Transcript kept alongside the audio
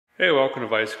Hey, welcome to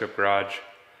Vice Grip Garage.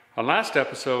 On last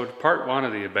episode, part 1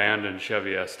 of the abandoned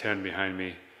Chevy S10 behind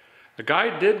me, the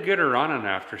guy did get her running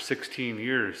after 16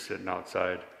 years sitting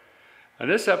outside. In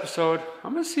this episode,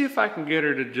 I'm going to see if I can get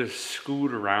her to just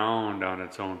scoot around on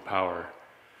its own power.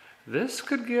 This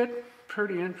could get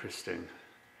pretty interesting.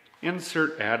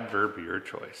 Insert adverb of your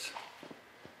choice.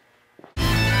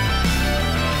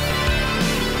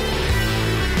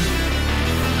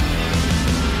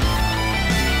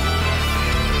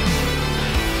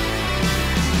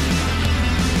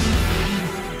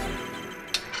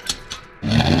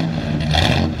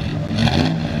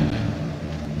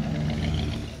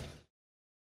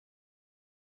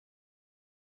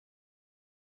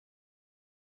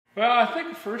 Well, I think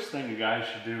the first thing you guys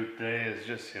should do today is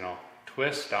just,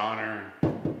 twist on her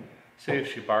and see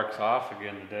if she barks off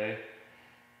again today.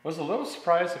 I was a little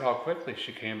surprised at how quickly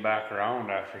she came back around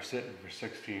after sitting for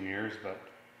 16 years, but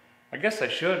I guess I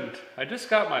shouldn't. I just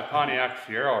got my Pontiac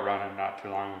Fiero running not too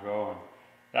long ago, and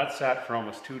that sat for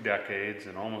almost 2 decades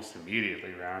and almost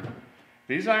immediately ran.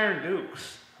 These Iron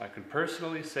Dukes, I can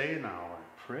personally say now,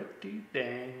 are pretty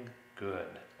dang good.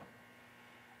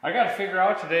 I got to figure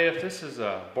out today if this is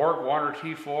a Borg-Warner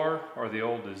T4 or the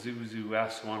old Isuzu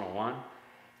S101.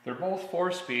 They're both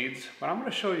 4 speeds, but I'm going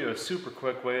to show you a super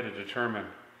quick way to determine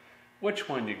which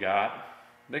one you got.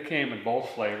 They came in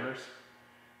both flavors,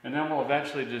 and then we'll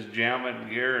eventually just jam it in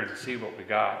gear and see what we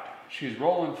got. She's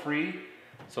rolling free,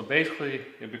 so basically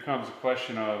it becomes a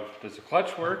question of, does the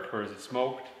clutch work or is it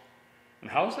smoked? And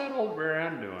how's that old rear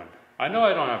end doing? I know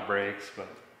I don't have brakes, but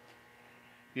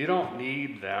you don't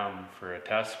need them for a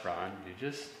test run. You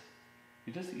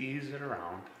just ease it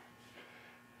around.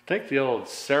 I think the old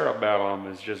cerebellum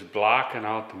is just blocking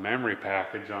out the memory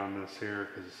package on this here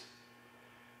because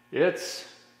it's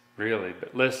really,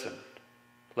 but listen.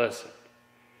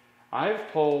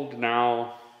 I've pulled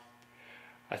now,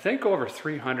 I think over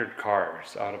 300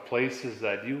 cars out of places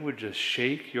that you would just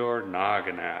shake your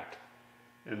noggin at.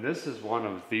 And this is one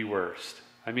of the worst.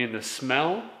 I mean, the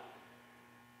smell,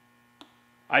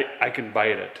 I can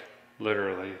bite it,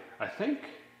 literally. I think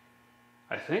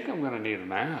I'm gonna need a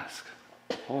mask.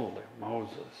 Holy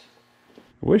Moses. I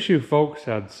wish you folks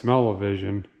had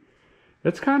smell-o-vision.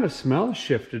 It's kind of smell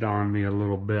shifted on me a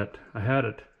little bit. I had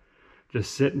it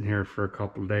just sitting here for a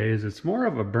couple days. It's more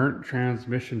of a burnt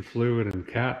transmission fluid and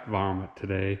cat vomit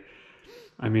today.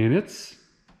 I mean, it's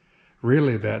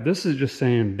really bad. This is just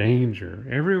saying danger.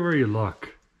 Everywhere you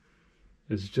look,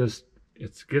 it's just,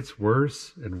 it gets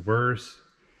worse and worse.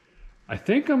 I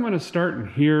think I'm going to start in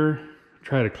here,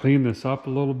 try to clean this up a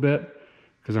little bit,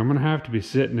 because I'm going to have to be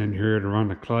sitting in here to run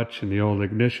the clutch and the old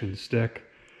ignition stick.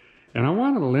 And I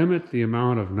want to limit the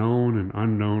amount of known and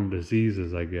unknown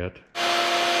diseases I get.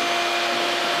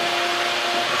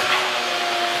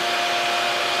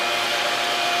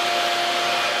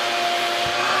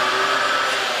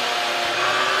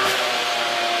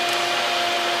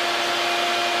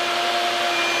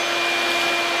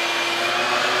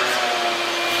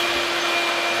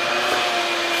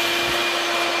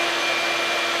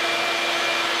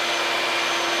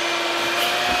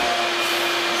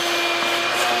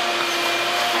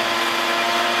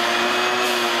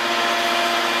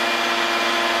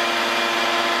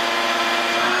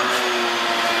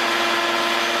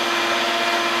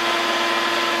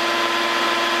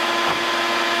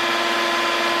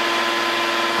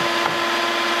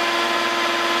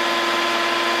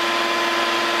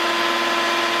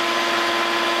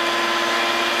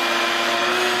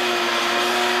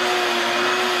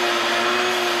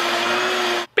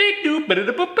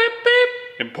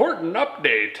 Important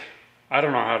update. I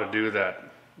don't know how to do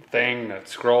that thing that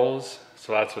scrolls,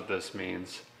 so that's what this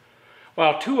means.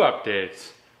 Well, 2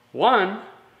 updates. One,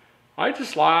 I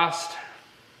just lost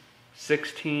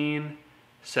 16,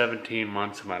 17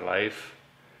 months of my life,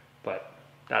 but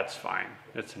that's fine.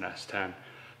 It's an S10.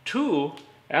 2,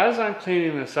 as I'm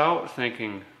cleaning this out,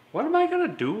 thinking, what am I going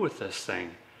to do with this thing?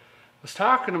 I was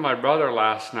talking to my brother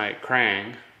last night,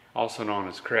 Krang, also known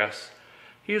as Chris.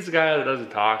 He's the guy that doesn't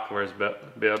talk, wears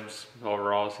bibs,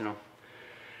 overalls,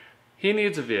 He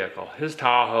needs a vehicle. His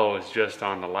Tahoe is just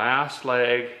on the last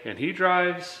leg, and he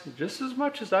drives just as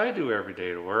much as I do every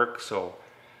day to work. So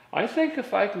I think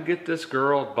if I can get this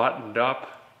girl buttoned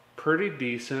up pretty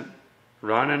decent,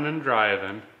 running and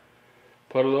driving,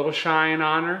 put a little shine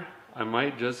on her, I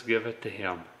might just give it to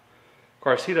him. Of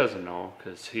course, he doesn't know,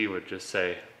 because he would just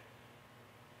say,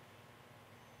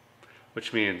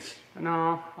 which means,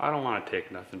 no, I don't want to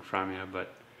take nothing from you,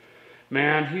 but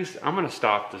man, I'm going to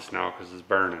stop this now because it's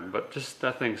burning, but just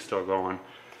that thing's still going.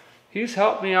 He's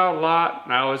helped me out a lot,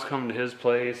 and I always come to his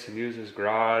place and use his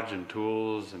garage and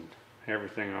tools and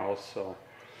everything else, so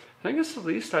I think it's the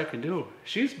least I can do.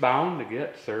 She's bound to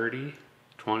get 30,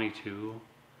 22,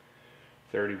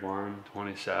 31,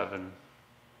 27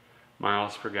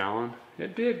 miles per gallon.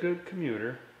 It'd be a good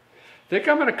commuter. I think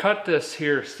I'm gonna cut this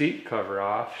here seat cover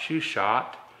off. She's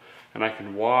shot, and I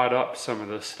can wad up some of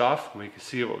this stuff and we can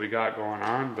see what we got going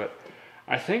on, but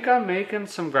I think I'm making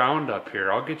some ground up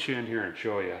here. I'll get you in here and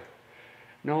show you.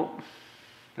 No,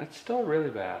 that's still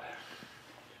really bad.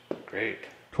 Great.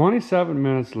 27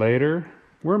 minutes later,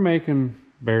 we're making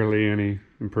barely any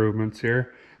improvements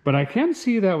here, but I can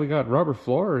see that we got rubber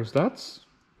floors. That's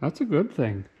a good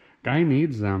thing. Guy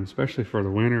needs them, especially for the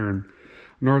winter in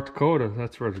North Dakota.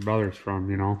 That's where his brother's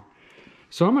from, you know.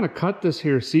 So I'm gonna cut this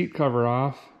here seat cover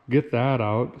off, get that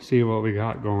out, see what we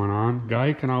got going on.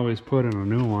 Guy can always put in a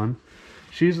new one.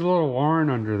 She's a little worn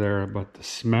under there, but the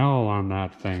smell on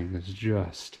that thing is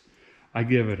just, I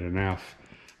give it an F.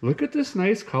 Look at this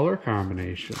nice color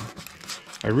combination.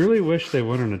 I really wish they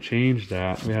wouldn't have changed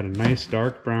that. We had a nice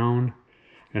dark brown,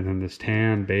 and then this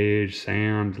tan, beige,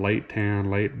 sand, light tan,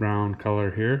 light brown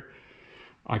color here.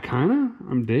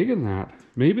 I'm digging that.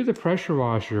 Maybe the pressure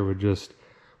washer would just...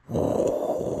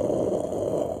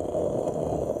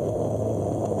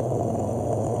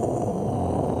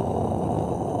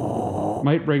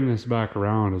 Might bring this back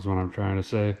around is what I'm trying to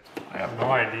say. I have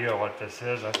no idea what this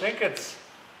is. I think it's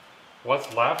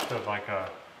what's left of like a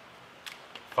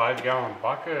 5-gallon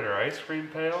bucket or ice cream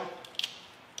pail.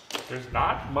 There's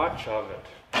not much of it.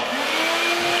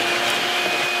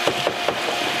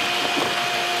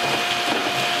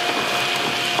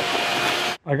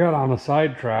 I got on the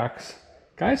side tracks.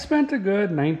 Guy spent a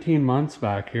good 19 months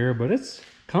back here, but it's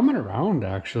coming around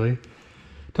actually.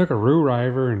 Took a root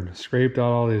river and scraped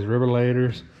out all these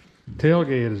ribullators.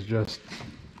 Tailgate is just,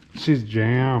 she's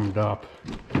jammed up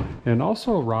and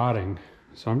also rotting.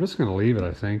 So I'm just gonna leave it,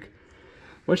 I think.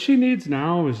 What she needs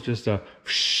now is just a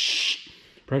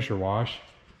pressure wash.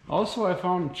 Also, I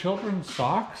found children's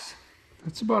socks.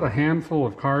 That's about a handful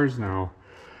of cars now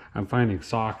I'm finding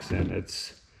socks in.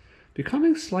 It's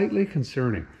becoming slightly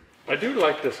concerning. I do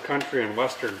like this country and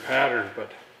western pattern,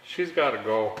 but she's gotta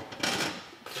go.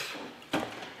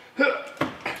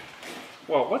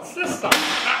 Well, what's this stuff?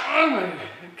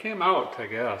 It came out, I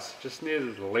guess. Just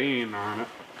needed to lean on it.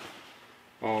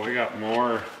 Oh, we got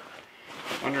more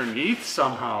underneath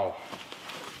somehow.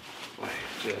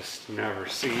 I've just never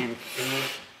seen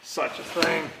such a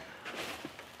thing.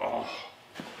 Oh.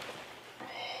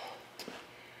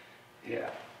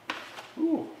 Yeah.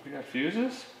 Ooh, we got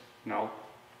fuses? No.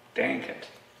 Dang it.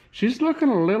 She's looking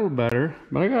a little better,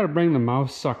 but I gotta bring the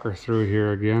mouse sucker through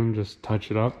here again, just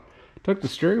touch it up. Took the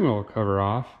steering wheel cover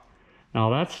off.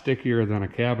 Now that's stickier than a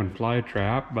cabin fly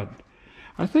trap, but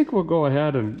I think we'll go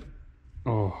ahead and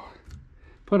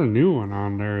put a new one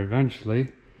on there eventually.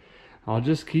 I'll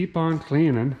just keep on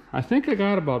cleaning. I think I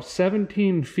got about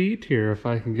 17 feet here if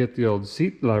I can get the old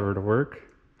seat lever to work.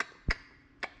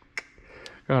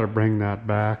 Gotta bring that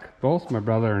back. Both my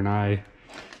brother and I,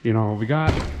 you know, we got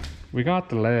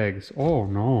the legs. Oh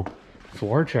no,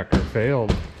 floor checker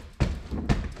failed.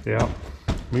 Yep.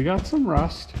 We got some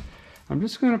rust. I'm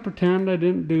just gonna pretend I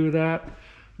didn't do that,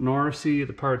 nor see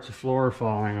the parts of floor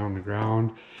falling on the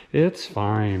ground. It's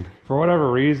fine. For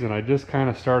whatever reason, I just kind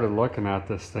of started looking at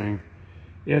this thing.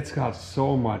 It's got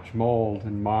so much mold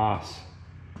and moss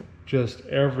just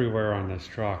everywhere on this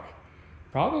truck.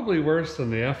 Probably worse than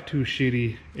the F2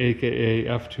 Shitty, aka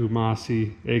F2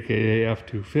 Mossy, aka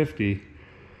F250.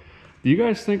 Do you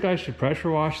guys think I should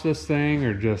pressure wash this thing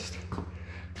or just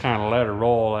kind of let it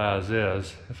roll as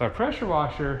is? If I pressure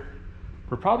wash her,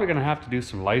 we're probably going to have to do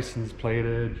some license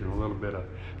platage and a little bit of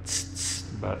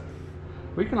but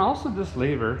we can also just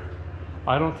leave her.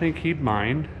 I don't think he'd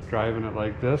mind driving it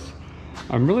like this.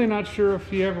 I'm really not sure if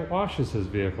he ever washes his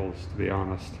vehicles, to be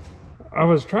honest. I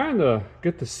was trying to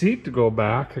get the seat to go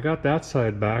back. I got that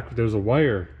side back, but there's a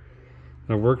wire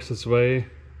that works its way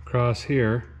across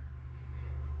here.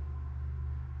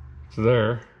 It's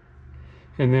there.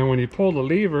 And then when you pull the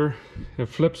lever, it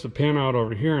flips the pin out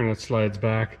over here and it slides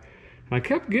back. And I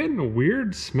kept getting a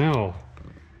weird smell.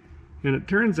 And it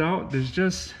turns out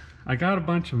I got a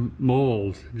bunch of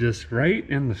mold just right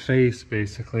in the face,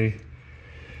 basically.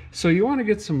 So you want to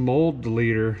get some mold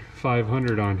deleter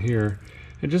 500 on here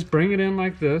and just bring it in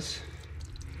like this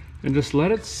and just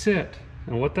let it sit.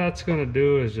 And what that's going to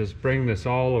do is just bring this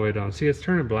all the way down. See, it's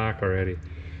turning black already.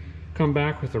 Come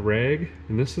back with a rag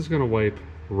and this is going to wipe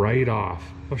right off.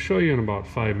 I'll show you in about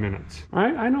 5 minutes.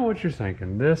 I know what you're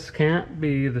thinking. This can't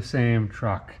be the same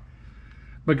truck.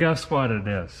 But guess what it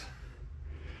is?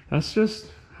 That's just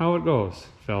how it goes,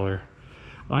 feller.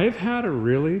 I've had a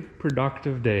really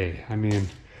productive day. I mean,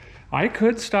 I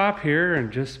could stop here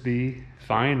and just be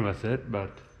fine with it,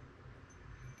 but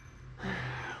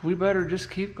we better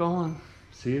just keep going.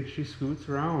 See if she scoots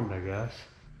around, I guess.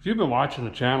 If you've been watching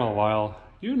the channel a while,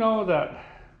 you know that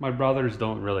my brothers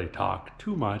don't really talk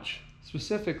too much,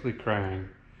 specifically Krang.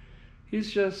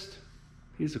 He's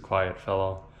a quiet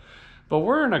fellow. But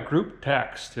we're in a group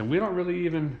text, and we don't really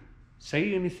even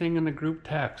say anything in the group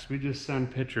text. We just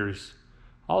send pictures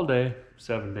all day,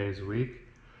 7 days a week.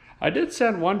 I did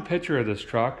send one picture of this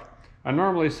truck. I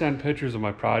normally send pictures of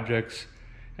my projects,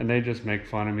 and they just make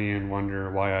fun of me and wonder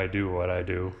why I do what I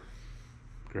do.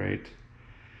 Great.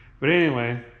 But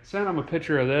anyway, sent him a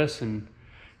picture of this, and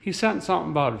he sent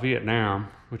something about Vietnam,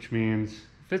 which means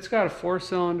if it's got a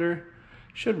 4-cylinder,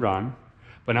 should run.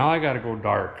 But now I gotta go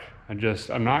dark.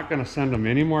 I'm not gonna send him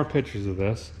any more pictures of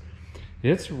this.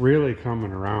 It's really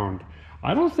coming around.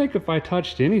 I don't think if I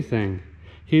touched anything,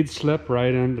 he'd slip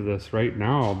right into this right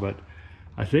now, but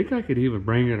I think I could even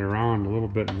bring it around a little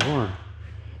bit more.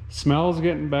 Smell's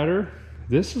getting better.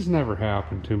 This has never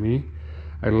happened to me.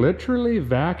 I literally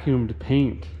vacuumed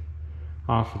paint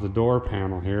off of the door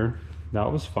panel here.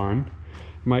 That was fun.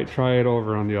 Might try it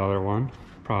over on the other one.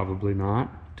 Probably not.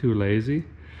 Too lazy.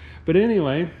 But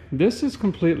anyway, this is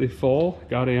completely full.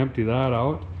 Got to empty that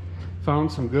out.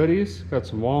 Found some goodies. Got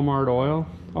some Walmart oil.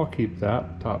 I'll keep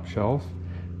that top shelf.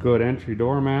 Good entry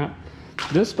doormat.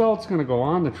 This belt's going to go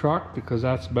on the truck because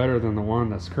that's better than the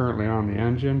one that's currently on the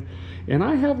engine. And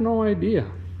I have no idea,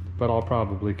 but I'll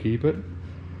probably keep it.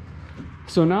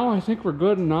 So now I think we're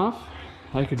good enough.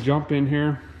 I could jump in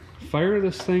here, fire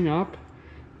this thing up,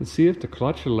 and see if the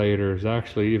clutch-a-lator is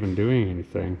actually even doing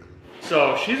anything.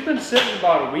 So she's been sitting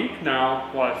about a week now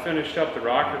while I finished up the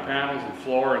rocker panels and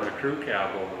floor and the crew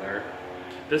cab over there.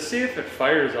 Let's see if it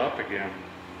fires up again.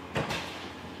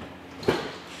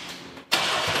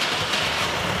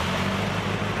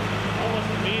 Almost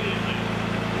immediately.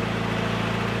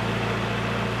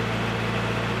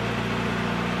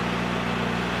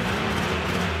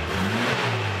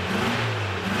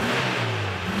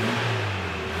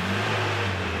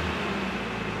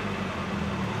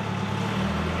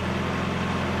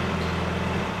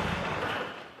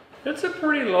 It's a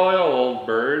pretty loyal old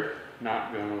bird,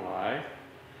 not gonna lie.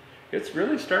 It's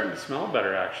really starting to smell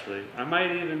better actually. I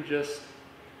might even just,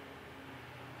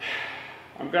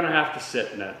 I'm gonna have to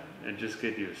sit in it and just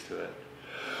get used to it.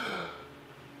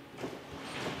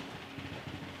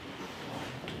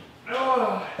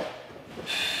 Oh.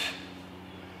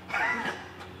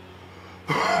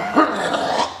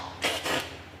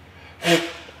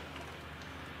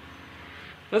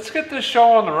 Let's get this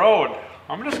show on the road.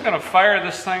 I'm just gonna fire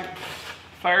this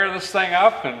thing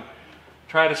up and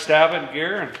try to stab it in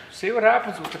gear and see what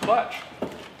happens with the clutch.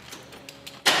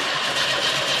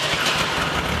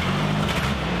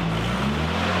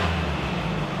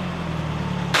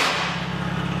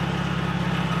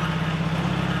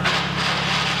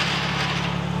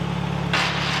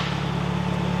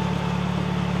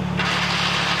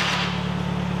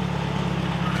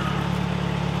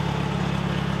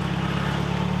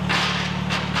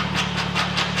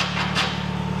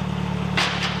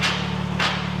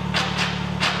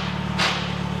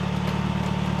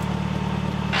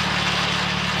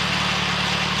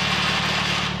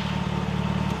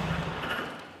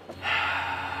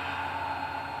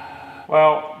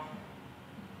 Well,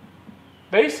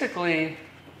 basically,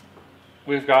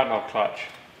 we've got no clutch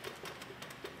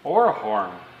or a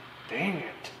horn. Dang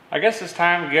it. I guess it's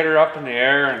time to get her up in the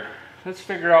air and let's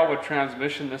figure out what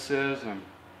transmission this is. And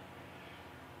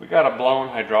we got a blown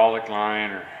hydraulic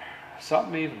line or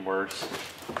something even worse.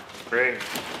 Great.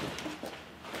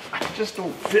 I just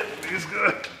don't fit these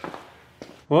good.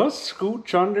 Well, let's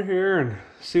scooch under here and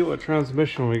see what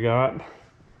transmission we got.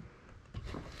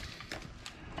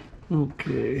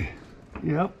 Okay,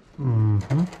 yep,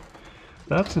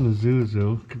 That's an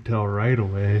Isuzu, can tell right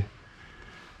away.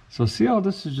 So see how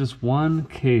this is just one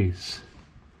case.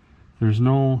 There's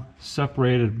no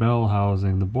separated bell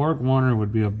housing. The Borg Warner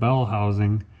would be a bell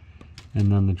housing,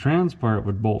 and then the trans part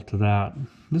would bolt to that.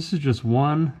 This is just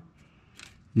one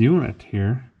unit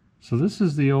here. So this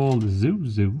is the old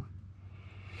Isuzu.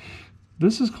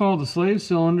 This is called the slave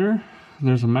cylinder.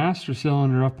 There's a master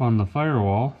cylinder up on the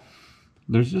firewall.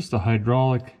 There's just a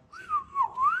hydraulic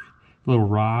little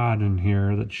rod in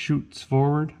here that shoots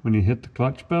forward when you hit the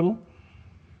clutch pedal,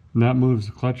 and that moves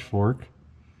the clutch fork.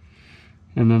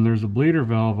 And then there's a bleeder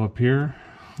valve up here,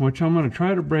 which I'm going to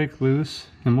try to break loose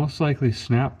and most likely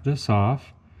snap this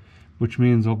off, which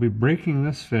means I'll be breaking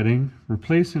this fitting,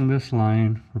 replacing this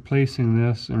line, replacing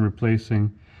this, and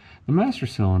replacing the master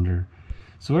cylinder.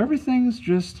 So everything's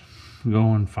just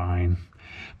going fine.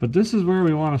 But this is where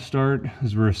we want to start,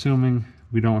 as we're assuming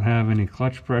we don't have any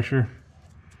clutch pressure.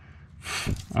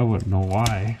 I wouldn't know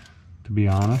why, to be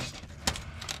honest.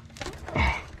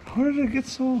 How did it get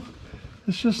so...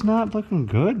 It's just not looking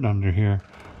good under here.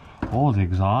 Oh, the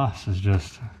exhaust is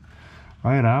just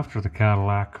right after the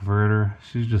Cadillac converter.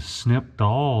 She's just snipped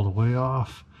all the way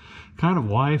off. Kind of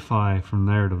Wi-Fi from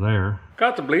there to there.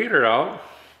 Got the bleeder out.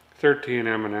 13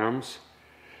 M&Ms.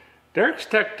 Derek's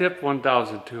Tech Tip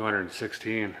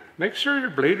 1216. Make sure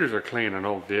your bleeders are clean on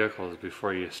old vehicles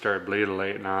before you start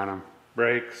bleedulating on them.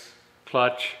 Brakes,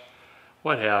 clutch,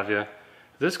 what have you.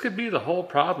 This could be the whole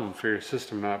problem for your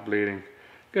system not bleeding.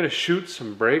 Gonna shoot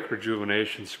some brake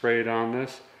rejuvenation spray down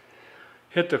this.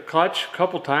 Hit the clutch a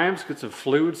couple times, get some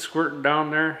fluid squirting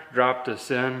down there, drop this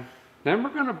in. Then we're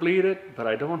gonna bleed it, but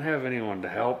I don't have anyone to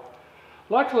help.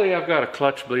 Luckily, I've got a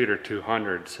clutch bleeder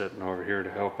 200 sitting over here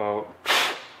to help out.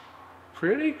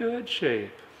 Pretty good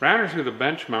shape. Ran her through the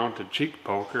bench mounted cheek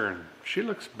poker and she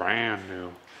looks brand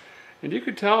new. And you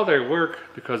can tell they work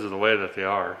because of the way that they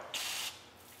are.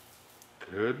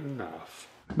 Good enough.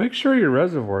 Make sure your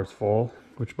reservoir's full,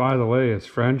 which by the way is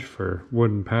French for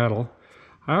wooden paddle.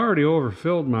 I already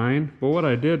overfilled mine, but what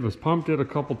I did was pumped it a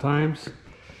couple times,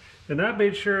 and that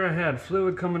made sure I had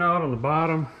fluid coming out on the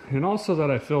bottom, and also that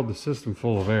I filled the system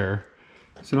full of air.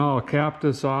 So now I'll cap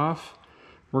this off.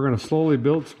 We're going to slowly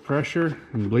build some pressure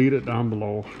and bleed it down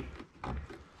below.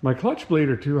 My clutch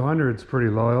bleeder 200 is pretty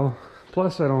loyal,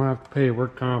 plus I don't have to pay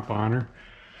work comp on her.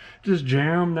 Just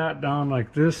jam that down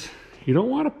like this. You don't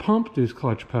want to pump these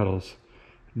clutch pedals.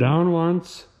 Down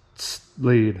once,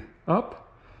 bleed.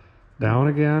 Up, down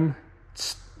again,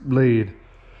 bleed.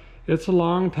 It's a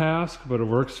long task, but it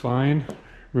works fine.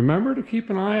 Remember to keep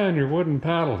an eye on your wooden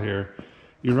paddle here.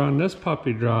 You run this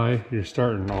puppy dry, you're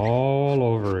starting all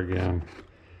over again.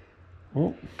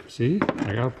 Oh, see,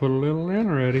 I gotta put a little in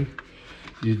already.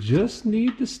 You just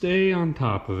need to stay on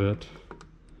top of it.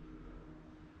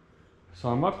 So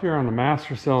I'm up here on the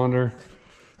master cylinder.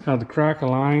 Had to crack a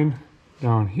line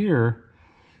down here.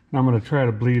 And I'm going to try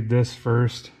to bleed this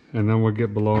first, and then we'll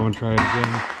get below and try it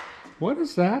again. What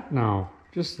is that now?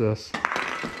 Just this.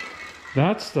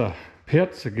 That's the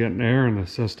pits of getting air in the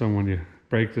system when you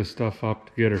break this stuff up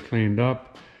to get her cleaned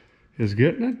up. Is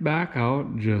getting it back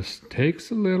out just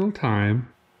takes a little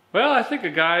time. Well, I think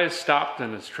a guy has stopped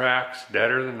in his tracks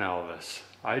deader than Elvis.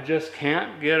 I just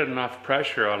can't get enough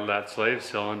pressure out of that slave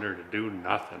cylinder to do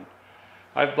nothing.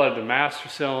 I've bled the master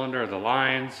cylinder, the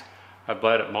lines. I've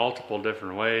bled it multiple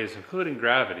different ways, including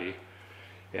gravity,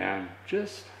 and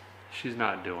just, she's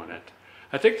not doing it.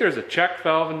 I think there's a check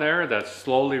valve in there that's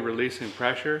slowly releasing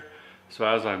pressure, so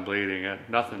as I'm bleeding it,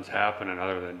 nothing's happening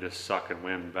other than just sucking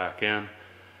wind back in.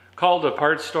 Called the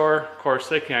parts store. Of course,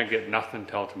 they can't get nothing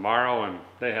till tomorrow, and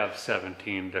they have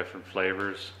 17 different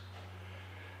flavors.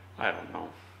 I don't know.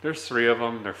 There's 3 of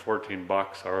them. They're 14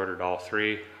 bucks. I ordered all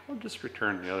 3. I'll just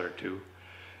return the other 2.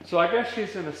 So I guess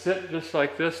she's going to sit just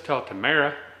like this till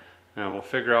tomorrow, and we'll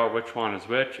figure out which one is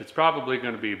which. It's probably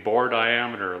going to be bore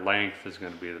diameter or length is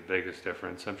going to be the biggest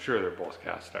difference. I'm sure they're both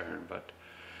cast iron, but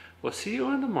we'll see you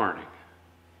in the morning.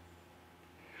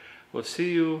 We'll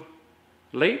see you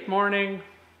late morning,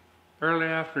 early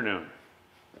afternoon.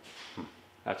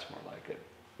 That's more like it.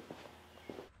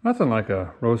 Nothing like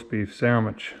a roast beef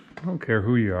sandwich. I don't care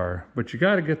who you are, but you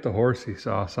got to get the horsey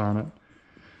sauce on it.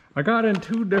 I got in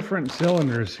 2 different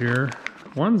cylinders here.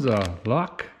 One's a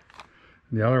Luck,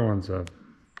 the other one's a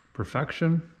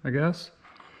Perfection, I guess.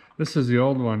 This is the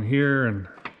old one here, and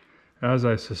as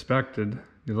I suspected,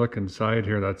 you look inside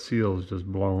here, that seal is just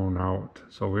blown out.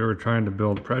 So we were trying to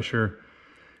build pressure,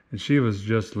 and she was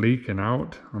just leaking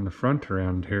out on the fronter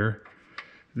end here.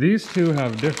 These 2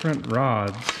 have different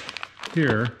rods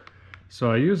here,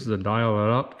 so I used the dial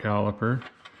it up caliper,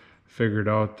 figured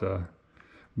out the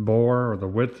bore or the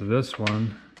width of this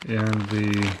one, and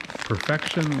the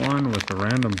Perfection one with the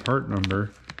random part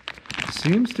number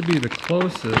seems to be the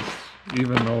closest,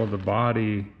 even though the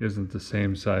body isn't the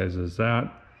same size as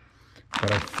that.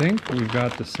 But I think we've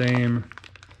got the same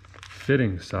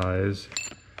fitting size,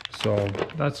 so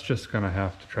that's just gonna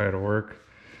have to try to work.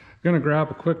 I'm gonna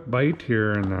grab a quick bite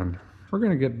here and then we're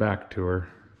gonna get back to her.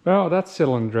 Well, that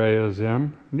cylinder is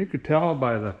in, and you could tell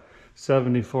by the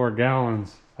 74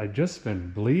 gallons I just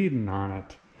been bleeding on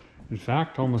it. In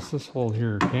fact, almost this whole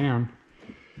here can.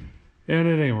 And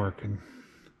it ain't working.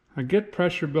 I get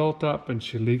pressure built up and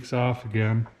she leaks off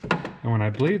again. And when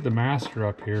I bleed the master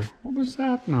up here, what was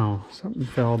that now? Something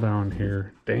fell down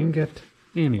here. Dang it.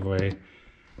 Anyway,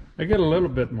 I get a little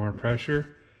bit more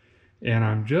pressure and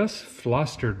I'm just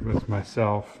flustered with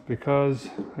myself because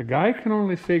a guy can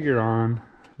only figure on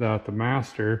that the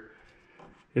master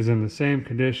is in the same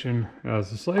condition as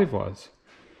the slave was.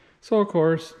 So of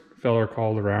course, feller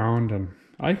called around and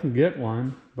I can get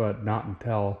one, but not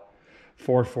until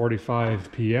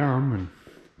 4:45 p.m. And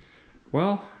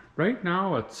well, right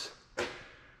now it's,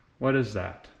 what is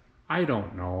that? I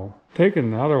don't know.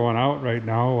 Taking the other one out right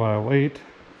now, late,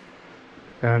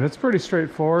 and it's pretty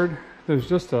straightforward. There's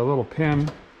just a little pin.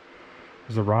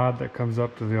 There's a rod that comes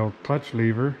up to the old clutch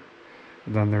lever.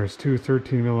 And then there's two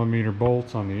 13mm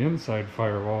bolts on the inside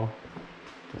firewall.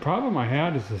 The problem I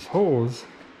had is this hose,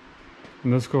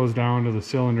 and this goes down to the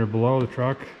cylinder below the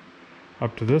truck,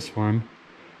 up to this one.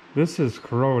 This is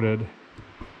corroded,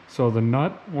 so the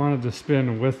nut wanted to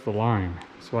spin with the line.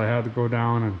 So I had to go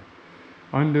down and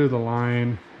undo the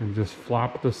line and just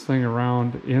flop this thing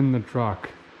around in the truck.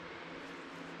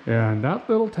 And that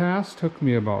little task took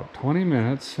me about 20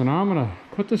 minutes. So now I'm gonna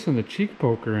put this in the cheek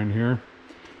poker in here,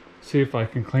 see if I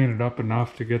can clean it up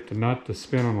enough to get the nut to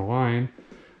spin on the line.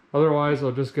 Otherwise,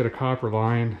 I'll just get a copper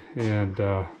line and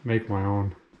make my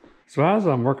own. So as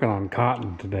I'm working on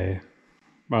cotton today,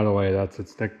 by the way, that's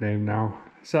its nickname now.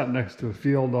 I sat next to a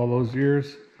field all those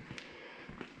years.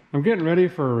 I'm getting ready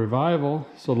for a revival,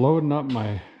 so loading up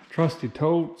my trusty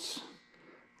totes,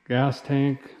 gas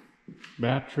tank,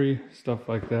 battery, stuff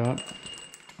like that.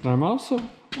 And I'm also,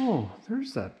 oh,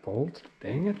 there's that bolt,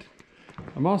 dang it.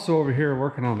 I'm also over here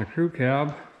working on the crew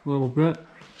cab a little bit.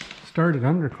 Started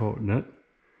undercoating it,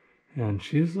 and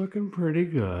she's looking pretty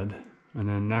good. And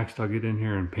then next I'll get in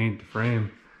here and paint the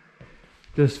frame.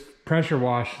 Just pressure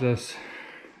washed this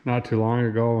not too long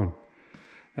ago, and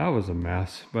that was a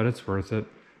mess, but it's worth it.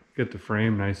 Get the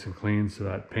frame nice and clean so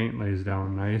that paint lays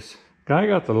down nice. Guy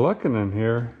got the looking in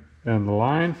here, and the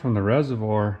line from the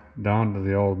reservoir down to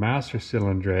the old master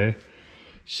cylinder,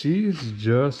 she's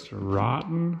just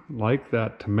rotten like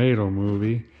that tomato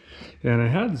movie. And it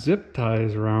had zip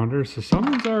ties around her, so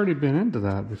someone's already been into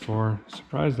that before.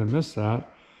 Surprised I missed that.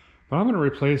 But I'm going to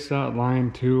replace that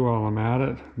line too while I'm at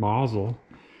it, nozzle.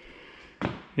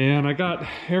 And I got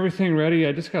everything ready.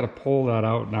 I just got to pull that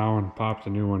out now and pop the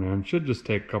new one in. Should just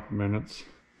take a couple minutes.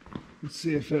 Let's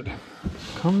see if it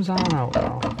comes on out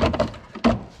now.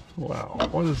 Wow,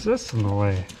 what is this in the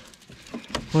way?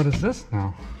 What is this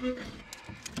now?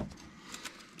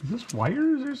 Is this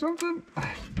wires or something?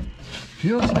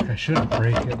 Feels like I shouldn't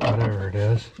break it, whatever it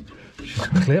is. She's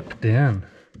clipped in.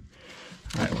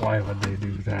 Alright, why would they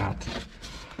do that?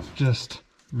 Just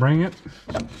bring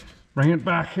it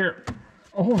back here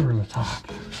over the top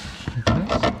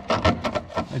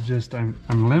like this.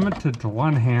 I'm limited to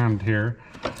one hand here.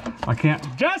 I can't.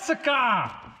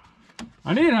 Jessica,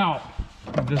 I need help.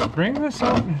 Just bring this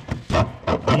up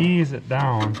and ease it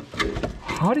down.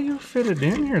 How do you fit it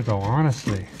in here though,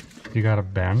 honestly? You gotta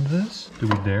bend this? Do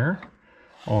we dare?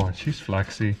 Oh, and she's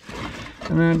flexy.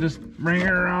 And then just bring it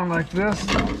around like this.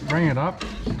 Bring it up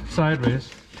sideways.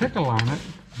 Tickle on it.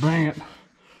 Bring it.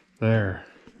 There.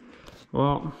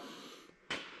 Well,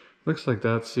 looks like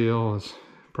that seal is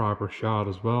proper shot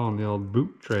as well, and the old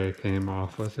boot tray came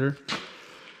off with her.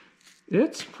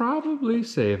 It's probably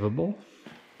savable.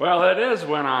 Well, it is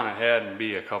went on ahead and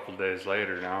be a couple days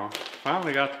later now.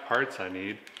 Finally got the parts I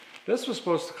need. This was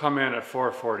supposed to come in at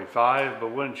 4:45,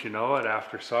 but wouldn't you know it,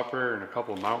 after supper and a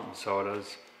couple of mountain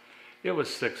sodas, it was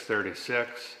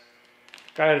 6:36.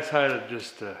 Guy decided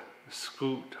just to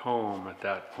scoot home at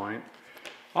that point.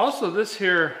 Also, this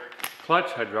here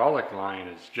clutch hydraulic line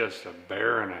is just a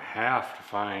bear and a half to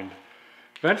find.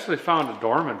 Eventually found a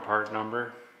Dorman part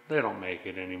number. They don't make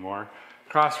it anymore.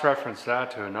 Cross-referenced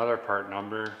that to another part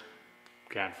number.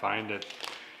 Can't find it.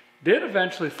 Did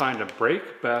eventually find a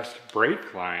Brake Best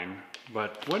brake line,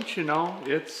 but wouldn't you know,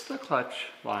 it's the clutch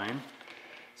line.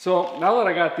 So now that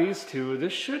I got these two,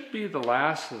 this should be the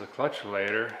last of the clutch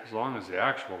relator, as long as the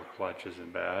actual clutch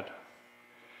isn't bad.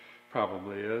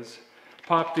 Probably is.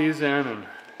 Pop these in and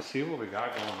see what we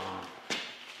got going on.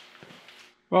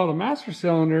 Well, the master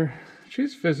cylinder,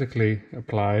 she's physically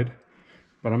applied,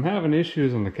 but I'm having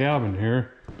issues in the cabin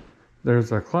here.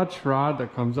 There's a clutch rod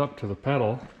that comes up to the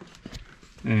pedal,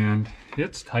 and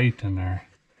it's tight in there.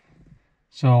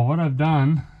 So what I've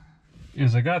done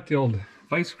is I got the old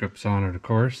vice grips on it, of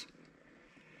course,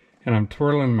 and I'm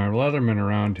twirling my Leatherman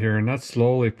around here, and that's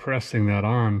slowly pressing that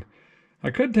on. I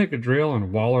could take a drill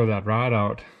and waller that rod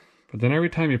out, but then every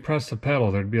time you press the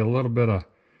pedal, there'd be a little bit of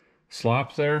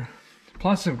slop there.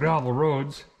 Plus some gravel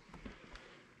roads,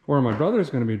 where my brother's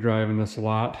going to be driving this a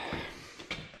lot.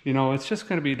 You know, it's just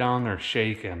going to be down there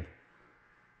shaking.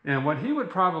 And what he would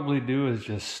probably do is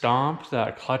just stomp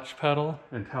that clutch pedal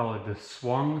until it just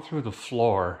swung through the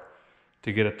floor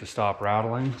to get it to stop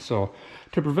rattling. So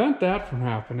to prevent that from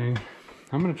happening,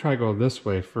 I'm going to try to go this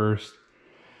way first.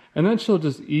 And then she'll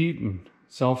just eat and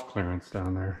self-clearance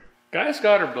down there. Guy's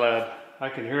got her bled. I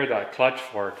can hear that clutch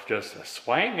fork just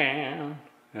swinging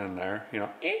in there, you know.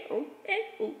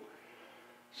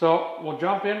 So we'll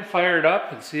jump in, fire it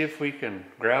up, and see if we can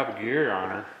grab a gear on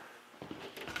her.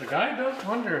 The guy does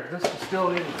wonder if this will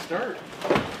still even start.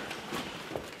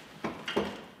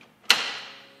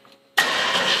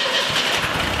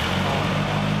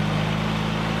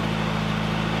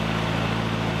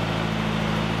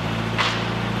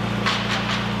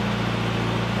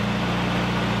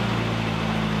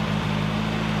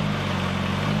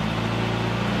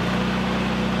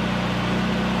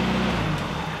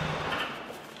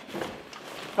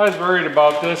 I was worried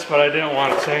about this, but I didn't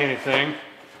want to say anything.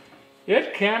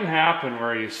 It can happen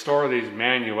where you store these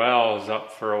manuals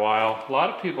up for a while. A lot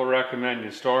of people recommend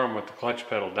you store them with the clutch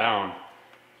pedal down.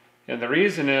 And the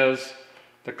reason is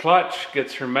the clutch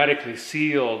gets hermetically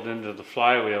sealed into the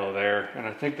flywheel there, and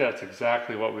I think that's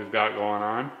exactly what we've got going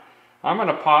on. I'm going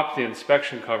to pop the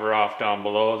inspection cover off down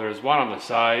below. There's one on the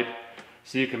side,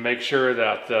 so you can make sure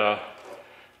that the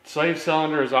slave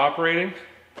cylinder is operating.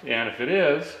 And if it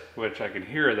is, which I can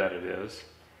hear that it is,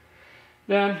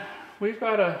 then we've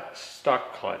got a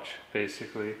stuck clutch,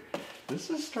 basically. This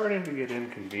is starting to get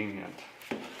inconvenient.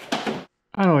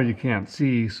 I know you can't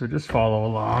see, so just follow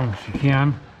along if you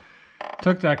can.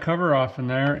 Took that cover off in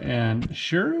there, and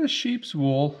sure as sheep's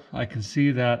wool, I can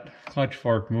see that clutch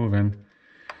fork moving.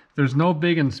 There's no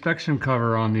big inspection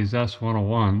cover on these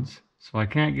S101s, so I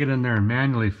can't get in there and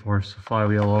manually force the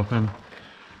flywheel open.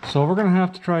 So we're gonna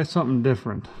have to try something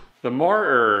different. The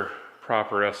more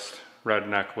properest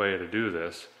redneck way to do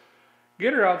this,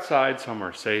 get her outside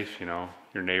somewhere safe, you know,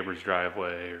 your neighbor's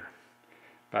driveway or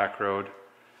back road.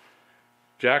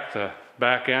 Jack the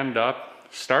back end up,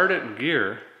 start it in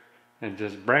gear, and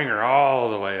just bring her all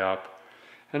the way up.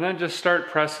 And then just start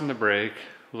pressing the brake,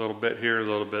 a little bit here, a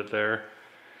little bit there.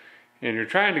 And you're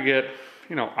trying to get,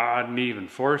 you know, odd and even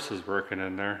forces working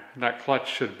in there. And that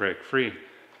clutch should break free.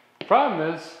 The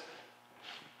problem is,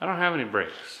 I don't have any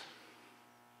brakes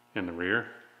in the rear.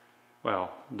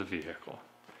 Well, the vehicle.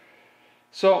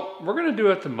 So we're gonna do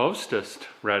it the mostest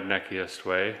redneckiest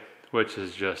way, which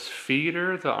is just feed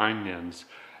her the onions.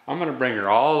 I'm gonna bring her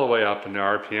all the way up in the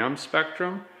RPM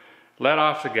spectrum, let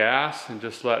off the gas, and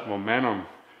just let momentum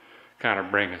kind of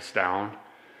bring us down.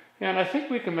 And I think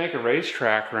we can make a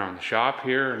racetrack around the shop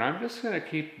here, and I'm just gonna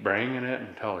keep bringing it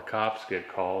until the cops get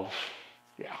called.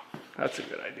 Yeah, that's a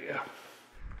good idea.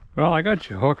 Well, I got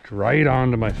you hooked right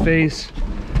onto my face.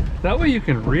 That way you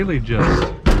can really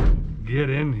just get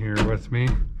in here with me.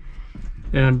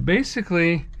 And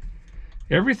basically,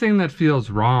 everything that feels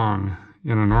wrong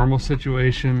in a normal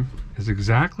situation is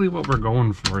exactly what we're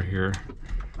going for here.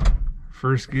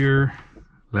 First gear,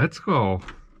 let's go.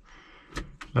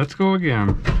 Let's go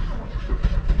again.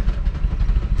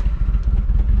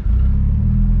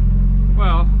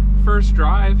 Well, first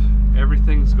drive,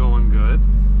 everything's going good.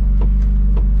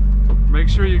 Make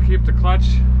sure you keep the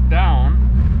clutch down.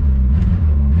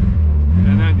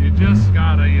 And then you just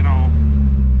gotta, you know,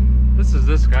 this is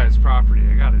this guy's property.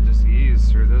 I gotta just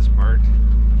ease through this part.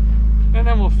 And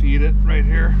then we'll feed it right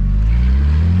here.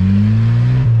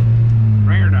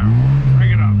 Bring her down.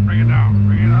 Bring it up. Bring it down.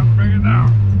 Bring it up. Bring it down.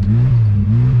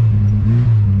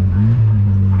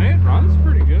 Hey, it runs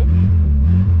pretty good.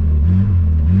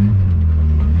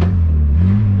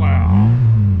 Wow.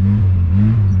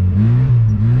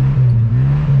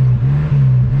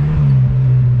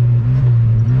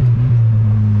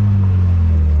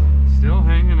 Still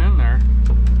hanging in there.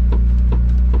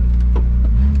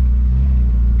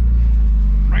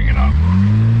 Bring it up.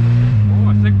 Oh,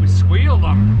 I think we squealed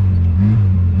them.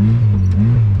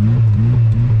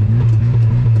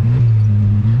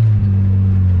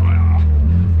 Wow.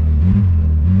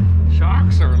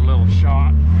 Shocks are a little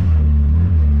shot.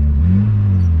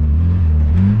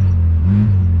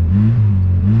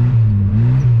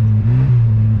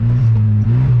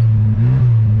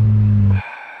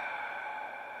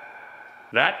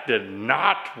 That did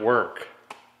not work.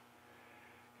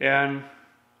 And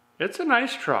it's a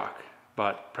nice truck,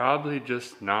 but probably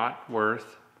just not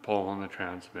worth pulling the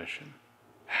transmission.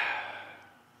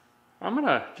 I'm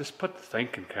gonna just put the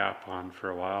thinking cap on for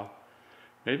a while.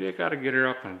 Maybe I gotta get her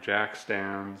up on jack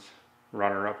stands,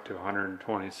 run her up to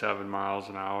 127 miles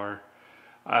an hour.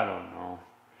 I don't know.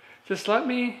 Just let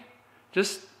me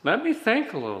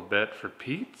think a little bit, for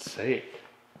Pete's sake.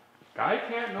 Guy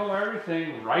can't know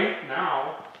everything right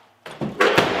now.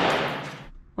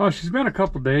 Well, she's been a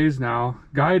couple days now.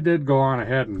 Guy did go on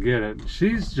ahead and get it.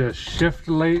 She's just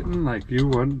shift-lating like you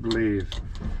wouldn't believe.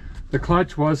 The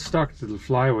clutch was stuck to the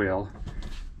flywheel.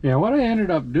 Yeah, what I ended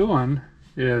up doing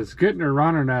is getting her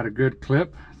running at a good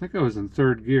clip. I think I was in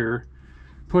 3rd gear.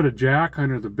 Put a jack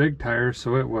under the big tire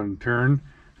so it wouldn't turn.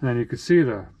 And then you could see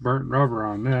the burnt rubber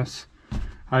on this.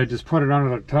 I just put it under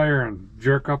the tire and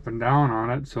jerk up and down on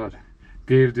it so it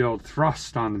gave the old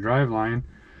thrust on the drive line.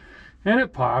 And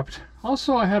it popped.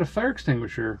 Also, I had a fire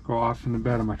extinguisher go off in the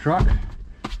bed of my truck.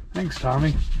 Thanks,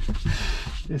 Tommy.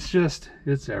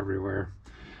 It's everywhere.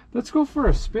 Let's go for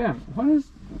a spin. What do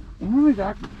we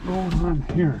got going on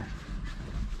here?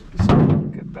 Just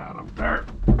get that up there.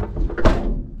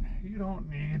 You don't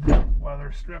need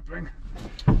weather stripping.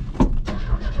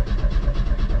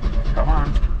 Come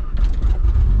on.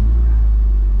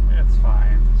 It's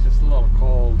fine. It's just a little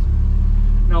cold.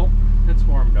 Nope, it's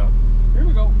warmed up. Here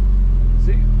we go.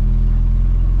 See?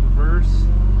 Reverse.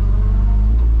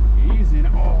 Easy.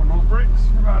 Oh, no brakes.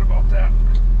 Forgot about that.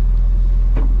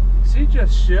 See,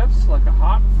 just shifts like a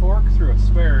hot fork through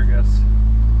asparagus.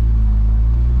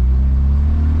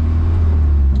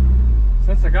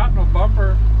 Since I got no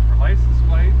bumper or license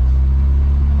plate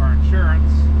or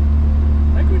insurance,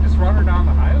 I think we just run her down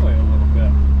the highway a little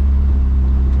bit.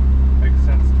 Makes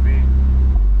sense to me.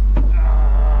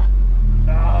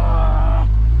 Oh,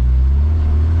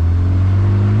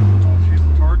 she's a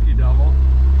torquey double.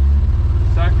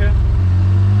 Second,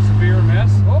 severe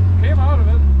miss. Oh, came out of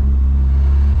it.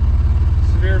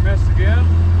 Severe miss again.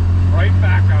 Right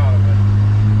back out of it.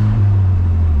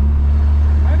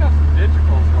 Might have some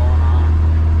digitals going on.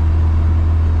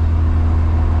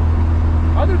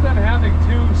 Other than having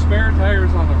 2 spare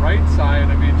tires on the right side,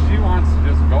 I mean, she wants to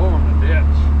just go in the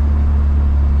ditch.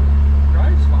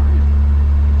 Drives fine.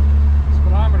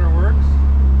 Speedometer works.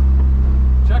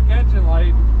 Check engine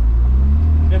light.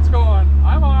 It's going.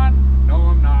 I'm on. No,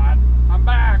 I'm not. I'm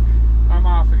back. I'm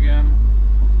off again.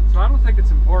 So I don't think it's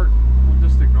important. We'll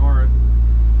just ignore it.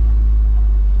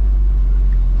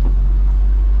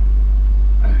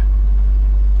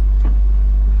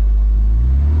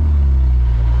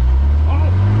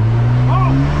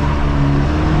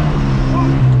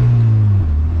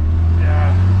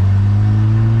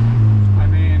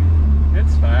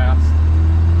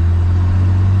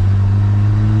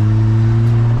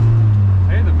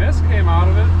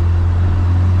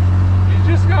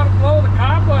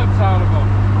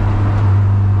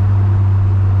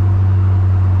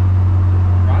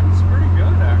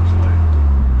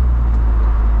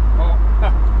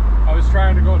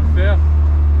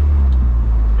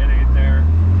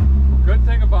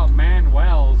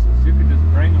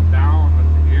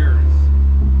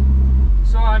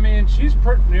 She's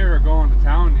pretty near going to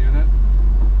town unit.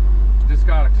 Just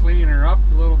got to clean her up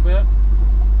a little bit.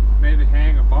 Maybe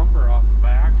hang a bumper off the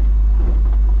back.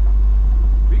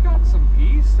 We got some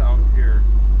geese out here.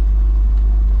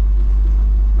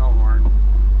 No horn.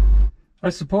 I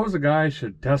suppose a guy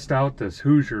should test out this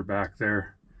Hoosier back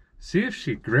there. See if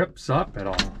she grips up at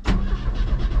all.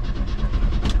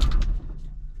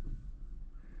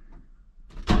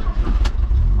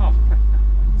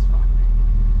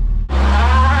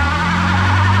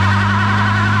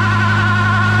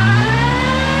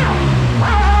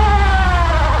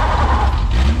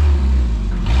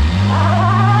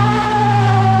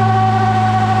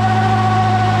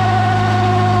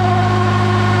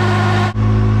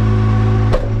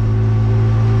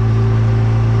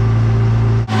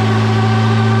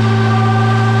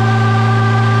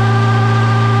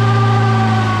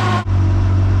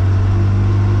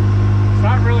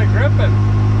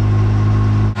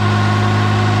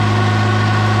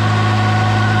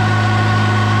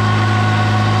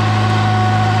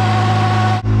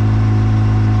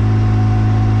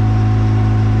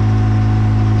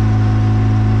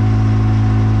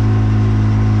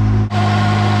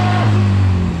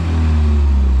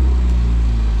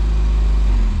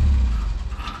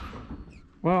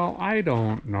 I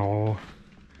don't know.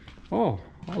 Oh,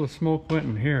 all the smoke went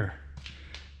in here.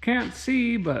 Can't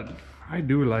see, but I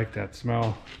do like that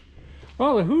smell.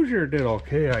 Well, the Hoosier did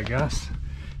okay, I guess.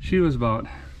 She was about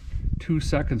 2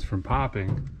 seconds from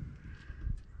popping.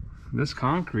 This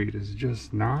concrete is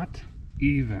just not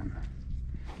even.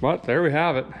 But there we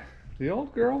have it. The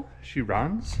old girl, she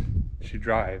runs, she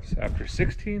drives. After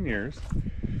 16 years,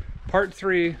 part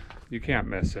 3, you can't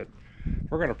miss it.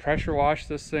 We're going to pressure wash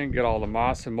this thing, get all the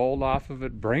moss and mold off of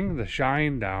it, bring the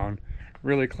shine down,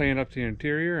 really clean up the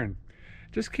interior, and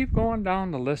just keep going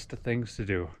down the list of things to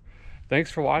do.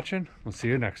 Thanks for watching. We'll see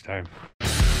you next time.